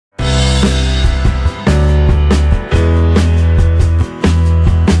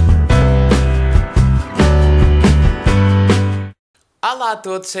Olá a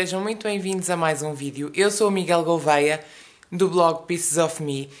todos, sejam muito bem-vindos a mais um vídeo. Eu sou o Miguel Gouveia, do blog Pieces of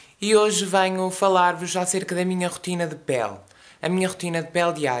Me, e hoje venho falar-vos acerca da minha rotina de pele. A minha rotina de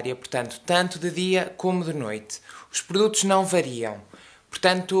pele diária, portanto, tanto de dia como de noite. Os produtos não variam.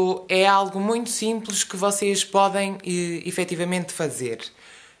 Portanto, é algo muito simples que vocês podem efetivamente fazer.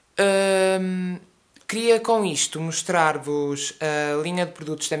 Queria com isto mostrar-vos a linha de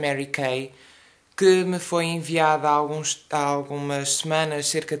produtos da Mary Kay, que me foi enviada há algumas semanas,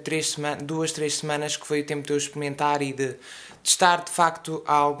 cerca de 2-3 semanas, que foi o tempo de eu experimentar e de testar de facto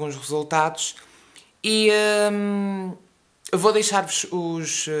alguns resultados. E vou deixar-vos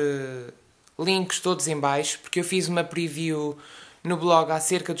os links todos em baixo, porque eu fiz uma preview no blog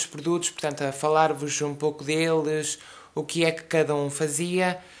acerca dos produtos, portanto a falar-vos um pouco deles, o que é que cada um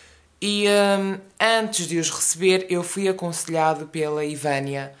fazia. E antes de os receber eu fui aconselhado pela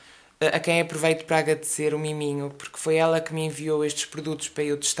Ivânia, a quem aproveito para agradecer o miminho, porque foi ela que me enviou estes produtos para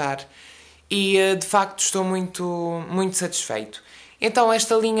eu testar e de facto estou muito satisfeito. Então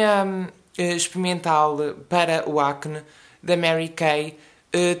esta linha experimental para o acne da Mary Kay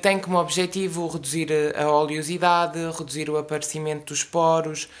tem como objetivo reduzir a oleosidade, reduzir o aparecimento dos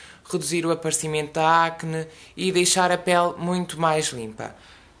poros, reduzir o aparecimento da acne e deixar a pele muito mais limpa.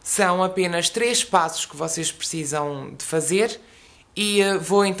 São apenas 3 passos que vocês precisam de fazer e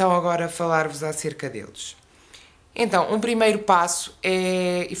vou então agora falar-vos acerca deles. Então, um primeiro passo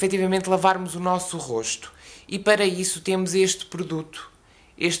é efetivamente lavarmos o nosso rosto. E para isso temos este produto,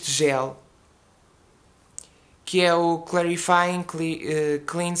 este gel, que é o Clarifying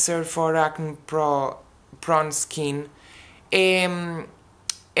Cleanser for Acne Prone Skin.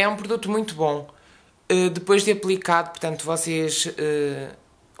 É um produto muito bom. Depois de aplicado, portanto, vocês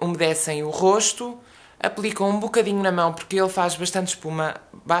umedecem o rosto, aplicam um bocadinho na mão, porque ele faz bastante espuma,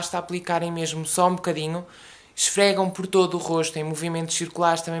 basta aplicarem mesmo só um bocadinho, esfregam por todo o rosto em movimentos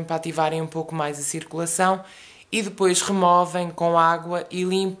circulares também para ativarem um pouco mais a circulação e depois removem com água e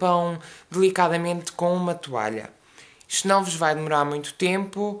limpam delicadamente com uma toalha. Isto não vos vai demorar muito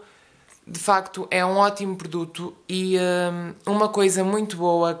tempo, de facto é um ótimo produto e uma coisa muito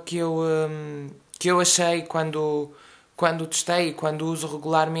boa que eu achei quando testei e quando uso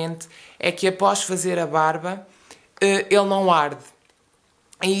regularmente é que após fazer a barba ele não arde.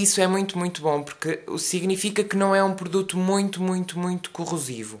 E isso é muito bom, porque significa que não é um produto muito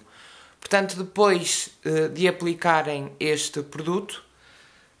corrosivo. Portanto, depois de aplicarem este produto,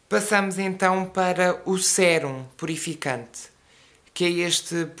 passamos então para o sérum purificante, que é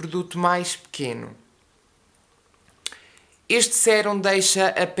este produto mais pequeno. Este sérum deixa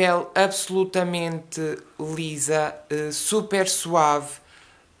a pele absolutamente lisa, super suave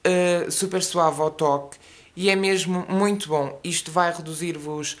ao toque e é mesmo muito bom. Isto vai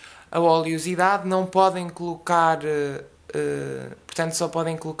reduzir-vos a oleosidade, não podem colocar, portanto só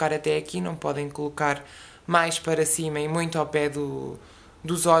podem colocar até aqui, não podem colocar mais para cima e muito ao pé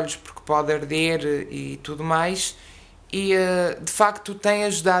dos olhos porque pode arder e tudo mais. E de facto tem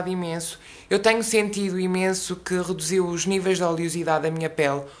ajudado imenso. Eu tenho sentido imenso que reduziu os níveis de oleosidade da minha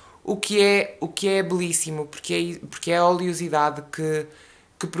pele, o que é belíssimo, porque é a oleosidade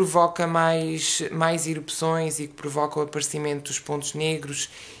que provoca mais erupções e que provoca o aparecimento dos pontos negros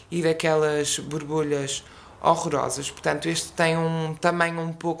e daquelas borbulhas horrorosas. Portanto, este tem um tamanho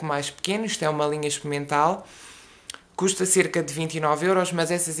um pouco mais pequeno, isto é uma linha experimental. Custa cerca de 29€, mas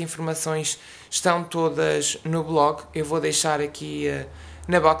essas informações estão todas no blog. Eu vou deixar aqui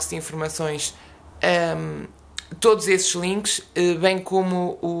na box de informações todos esses links, bem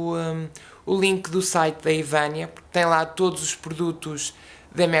como o link do site da Ivânia, porque tem lá todos os produtos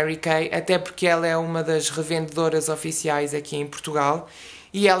da Mary Kay, até porque ela é uma das revendedoras oficiais aqui em Portugal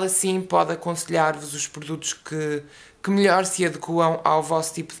e ela sim pode aconselhar-vos os produtos que melhor se adequam ao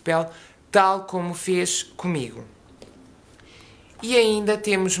vosso tipo de pele, tal como fez comigo. E ainda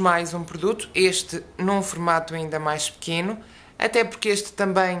temos mais um produto, este num formato ainda mais pequeno, até porque este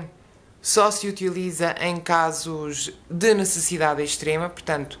também só se utiliza em casos de necessidade extrema,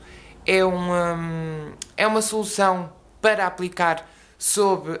 portanto é uma solução para aplicar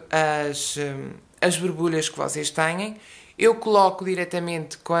sobre as borbulhas que vocês têm. Eu coloco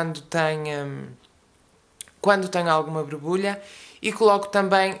diretamente quando tenho alguma borbulha e coloco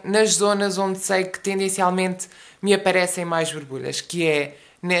também nas zonas onde sei que tendencialmente me aparecem mais borbulhas, que é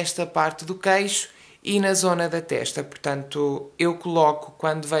nesta parte do queixo e na zona da testa. Portanto, eu coloco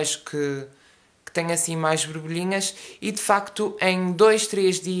quando vejo que tenho assim mais borbulhinhas e de facto em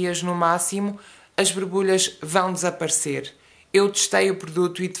 2-3 dias no máximo as borbulhas vão desaparecer. Eu testei o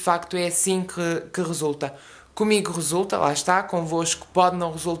produto e de facto é assim que resulta. Comigo resulta, lá está, convosco pode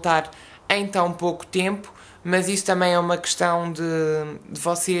não resultar em tão pouco tempo, mas isso também é uma questão de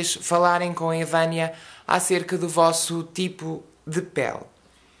vocês falarem com a Evânia acerca do vosso tipo de pele.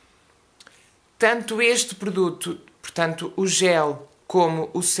 Tanto este produto, portanto o gel, como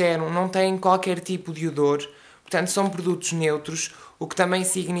o sérum não têm qualquer tipo de odor, portanto são produtos neutros, o que também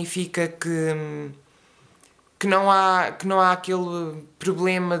significa que não há aquele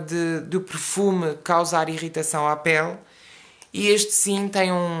problema de perfume causar irritação à pele. E este sim tem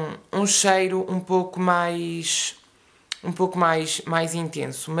um cheiro um pouco mais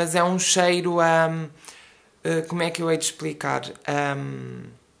intenso, mas é um cheiro, como é que eu hei de explicar?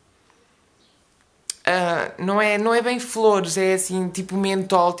 Não é bem flores, é assim tipo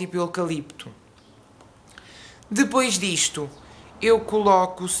mentol, tipo eucalipto. Depois disto, eu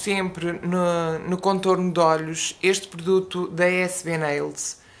coloco sempre no contorno de olhos este produto da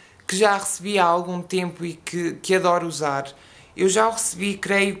Sbnails, que já recebi há algum tempo e que adoro usar. Eu já o recebi,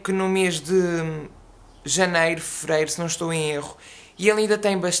 creio que no mês de janeiro, fevereiro, se não estou em erro, e ele ainda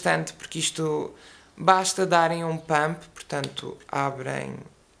tem bastante, porque isto basta darem um pump, portanto abrem,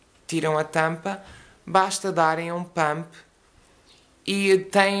 tiram a tampa, basta darem um pump e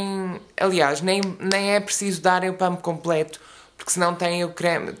aliás, nem é preciso darem o pump completo, porque senão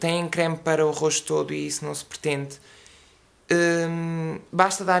têm creme para o rosto todo e isso não se pretende.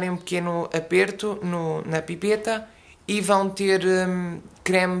 Basta darem um pequeno aperto na pipeta e vão ter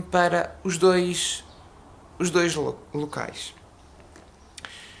creme para os dois locais.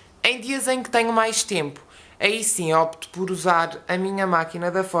 Em dias em que tenho mais tempo, aí sim opto por usar a minha máquina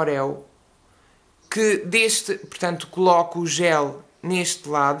da Foreo, que portanto, coloco o gel neste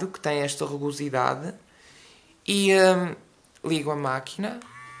lado, que tem esta rugosidade, e ligo a máquina.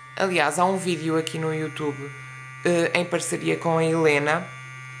 Aliás, há um vídeo aqui no YouTube, em parceria com a Helena,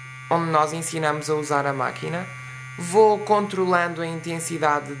 onde nós ensinamos a usar a máquina. Vou controlando a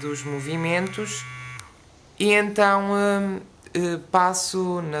intensidade dos movimentos e então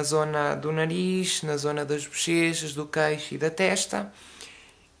passo na zona do nariz, na zona das bochechas, do queixo e da testa,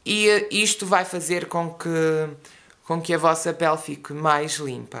 e isto vai fazer com que a vossa pele fique mais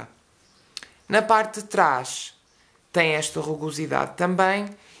limpa. Na parte de trás tem esta rugosidade também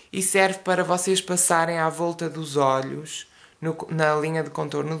e serve para vocês passarem à volta dos olhos, na linha de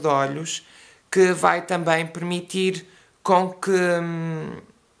contorno de olhos, que vai também permitir com que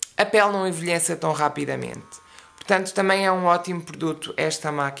a pele não envelheça tão rapidamente. Portanto, também é um ótimo produto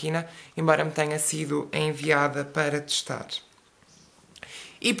esta máquina, embora me tenha sido enviada para testar.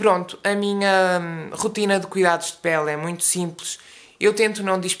 E pronto, a minha rotina de cuidados de pele é muito simples. Eu tento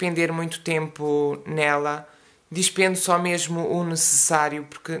não despender muito tempo nela, despendo só mesmo o necessário,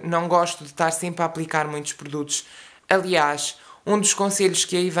 porque não gosto de estar sempre a aplicar muitos produtos. Aliás, um dos conselhos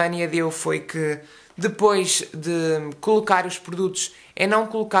que a Ivânia deu foi que depois de colocar os produtos é não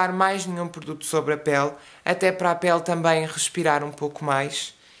colocar mais nenhum produto sobre a pele, até para a pele também respirar um pouco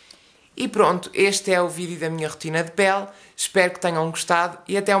mais. E pronto, este é o vídeo da minha rotina de pele, espero que tenham gostado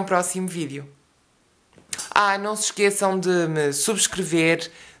e até um próximo vídeo. Não se esqueçam de me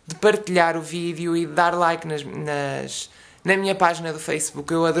subscrever, de partilhar o vídeo e de dar like na minha página do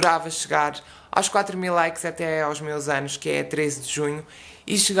Facebook. Eu adorava chegar aos 4.000 likes até aos meus anos, que é 13 de junho,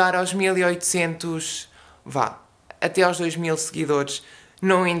 e chegar aos 1.800, até aos 2.000 seguidores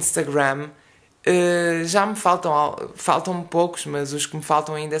no Instagram. Já me faltam poucos, mas os que me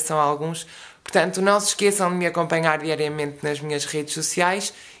faltam ainda são alguns. Portanto, não se esqueçam de me acompanhar diariamente nas minhas redes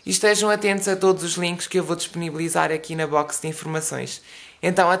sociais e estejam atentos a todos os links que eu vou disponibilizar aqui na box de informações.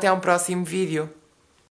 Então, até um próximo vídeo.